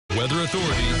Weather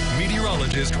Authority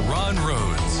meteorologist Ron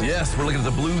Rhodes. Yes, we're looking at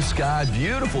the blue sky.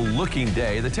 Beautiful looking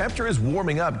day. The temperature is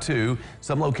warming up too.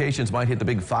 Some locations might hit the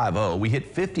big 50. We hit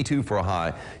 52 for a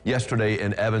high yesterday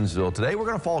in Evansville. Today we're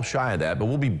going to fall shy of that, but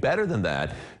we'll be better than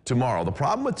that tomorrow. The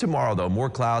problem with tomorrow, though, more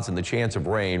clouds and the chance of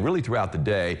rain really throughout the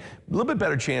day. A little bit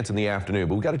better chance in the afternoon,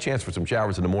 but we've got a chance for some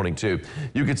showers in the morning too.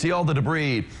 You can see all the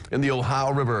debris in the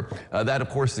Ohio River. That, of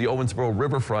course, is the Owensboro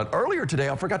riverfront. Earlier today,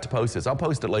 I forgot to post this. I'll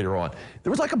post it later on.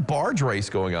 There was like a barge race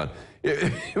going on.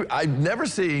 I've never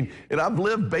seen, and I've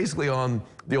lived basically on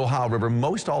the Ohio River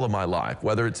most all of my life,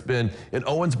 whether it's been in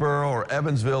Owensboro or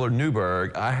Evansville or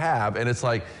Newburgh, I have, and it's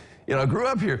like, you know, I grew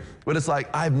up here, but it's like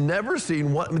I've never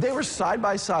seen one. I mean, they were side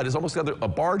by side. It's almost like a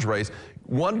barge race.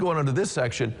 One going under this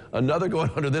section, another going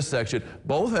under this section,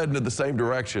 both heading in the same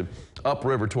direction,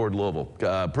 upriver toward Louisville.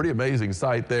 Pretty amazing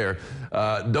sight there.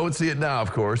 Don't see it now,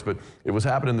 of course, but it was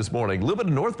happening this morning. A little bit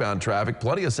of northbound traffic,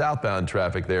 plenty of southbound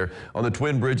traffic there on the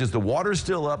Twin Bridges. The water's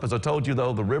still up. As I told you,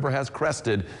 though, the river has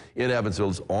crested in Evansville.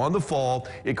 It's on the fall.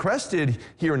 It crested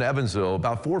here in Evansville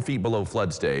about 4 feet below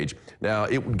flood stage. Now,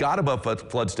 it got above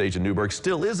flood stage in Newburgh,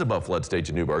 still is above flood stage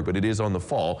in Newburgh, but it is on the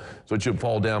fall, so it should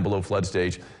fall down below flood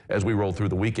stage as we roll through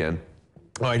the weekend.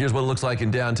 All right, here's what it looks like in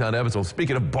downtown Evansville.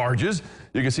 Speaking of barges,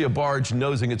 you can see a barge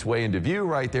nosing its way into view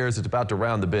right there as it's about to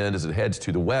round the bend as it heads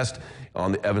to the west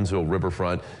on the Evansville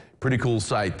riverfront. Pretty cool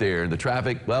sight there. And the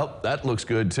traffic, well, that looks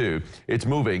good too. It's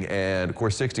moving, and of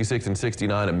course 66 and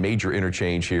 69, a major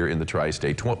interchange here in the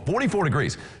tri-state. 44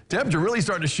 degrees. Temperature really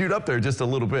starting to shoot up there just a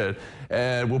little bit,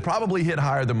 and we'll probably hit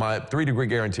higher than my 3-degree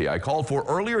guarantee. I called for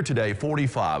earlier today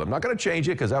 45. I'm not going to change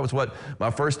it because that was what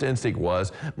my first instinct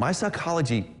was. My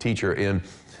psychology teacher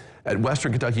at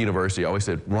Western Kentucky University always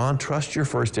said, Ron, trust your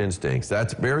first instincts.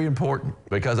 That's very important,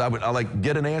 because I like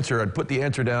get an answer, I'd put the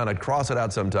answer down, I'd cross it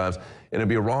out sometimes, and it'd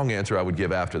be a wrong answer I would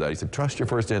give after that. He said, trust your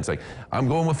first instinct. I'm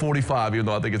going with 45, even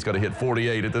though I think it's going to hit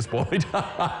 48 at this point.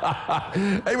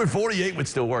 Even 48 would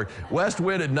still work. West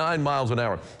wind at 9 miles an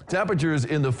hour. Temperatures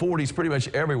in the 40s pretty much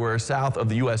everywhere south of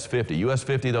the US 50. US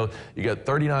 50, though, you got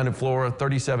 39 in Flora,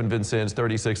 37 Vincennes,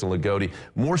 36 in Lagodi.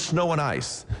 More snow and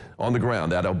ice on the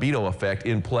ground. That albedo effect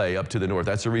in play up to the north.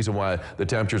 That's the reason why the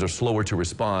temperatures are slower to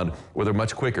respond, where they're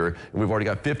much quicker. And we've already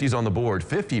got 50s on the board.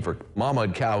 50 for Mama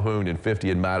and Calhoun and 50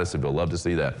 in Madisonville. Love to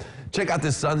see that. Check out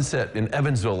this sunset in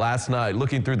Evansville last night,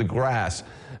 looking through the grass.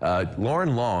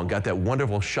 Lauren Long got that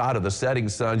wonderful shot of the setting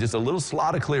sun, just a little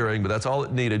slot of clearing, but that's all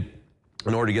it needed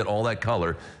in order to get all that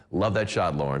color. Love that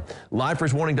shot, Lauren. Live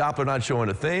first warning Doppler not showing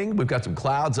a thing. We've got some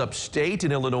clouds upstate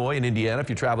in Illinois and Indiana. If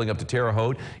you're traveling up to Terre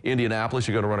Haute, Indianapolis,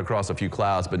 you're going to run across a few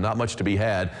clouds, but not much to be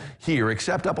had here,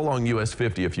 except up along US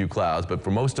 50, a few clouds. But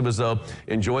for most of us, though,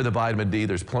 enjoy the vitamin D.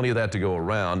 There's plenty of that to go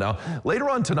around. Now, later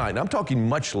on tonight, and I'm talking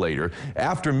much later,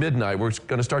 after midnight, we're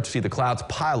going to start to see the clouds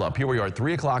pile up. Here we are at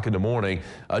 3 o'clock in the morning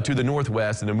to the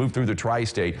northwest and then move through the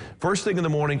tri-state. First thing in the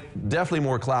morning, definitely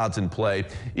more clouds in play.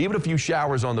 Even a few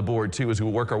showers on the board, too, as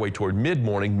we work our way toward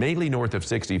mid-morning, mainly north of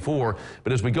 64.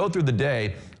 But as we go through the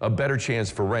day, a better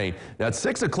chance for rain. Now at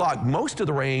 6 o'clock, most of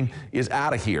the rain is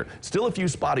out of here. Still a few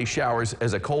spotty showers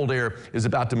as a cold air is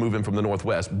about to move in from the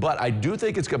northwest. But I do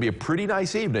think it's going to be a pretty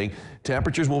nice evening.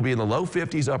 Temperatures will be in the low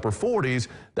 50s, upper 40s.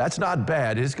 That's not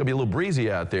bad. It's going to be a little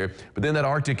breezy out there. But then that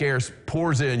Arctic air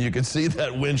pours in. You can see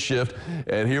that wind shift.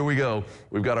 And here we go.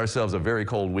 We've got ourselves a very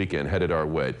cold weekend headed our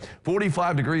way.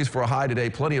 45 degrees for a high today.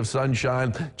 Plenty of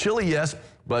sunshine. Chilly, yes,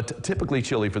 but typically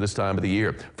chilly for this time of the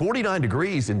year. 49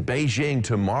 degrees in Beijing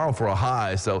tomorrow for a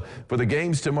high. So for the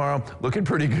games tomorrow, looking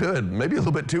pretty good. Maybe a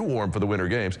little bit too warm for the winter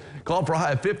games. Called for a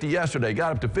high of 50 yesterday,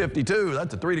 got up to 52.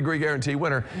 That's a 3-degree guarantee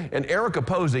winner. And Erica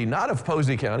Posey, not of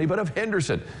Posey County, but of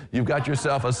Henderson. You've got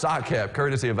yourself a sock cap,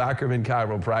 courtesy of Ackerman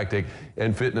Chiropractic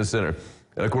and Fitness Center.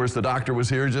 And of course, the doctor was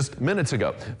here just minutes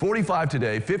ago. 45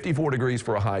 today, 54 degrees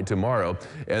for a high tomorrow.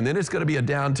 And then it's going to be a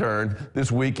downturn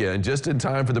this weekend, just in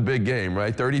time for the big game,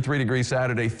 right? 33 degrees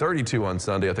Saturday, 32 on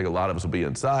Sunday. I think a lot of us will be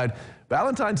inside.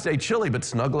 Valentine's Day chilly, but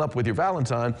snuggle up with your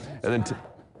Valentine. And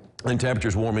then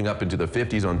temperatures warming up into the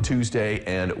 50s on Tuesday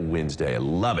and Wednesday. I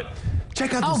love it.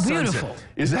 Check out the sunset. Beautiful.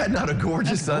 Is that not a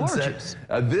gorgeous sunset?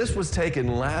 Gorgeous. This was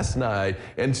taken last night,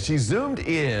 and she zoomed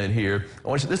in here.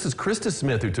 This is Krista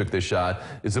Smith who took this shot.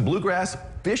 It's a bluegrass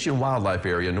fish and wildlife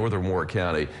area in northern Warwick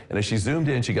County. And as she zoomed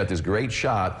in, she got this great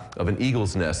shot of an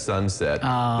eagle's nest sunset.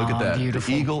 Oh, look at that.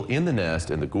 beautiful. The eagle in the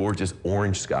nest and the gorgeous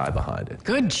orange sky behind it.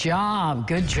 Good job.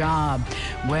 Good job.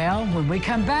 Well, when we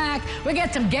come back, we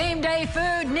got some game day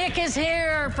food. Nick is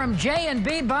here from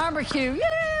J&B Barbecue.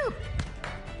 Woo!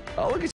 Oh, look at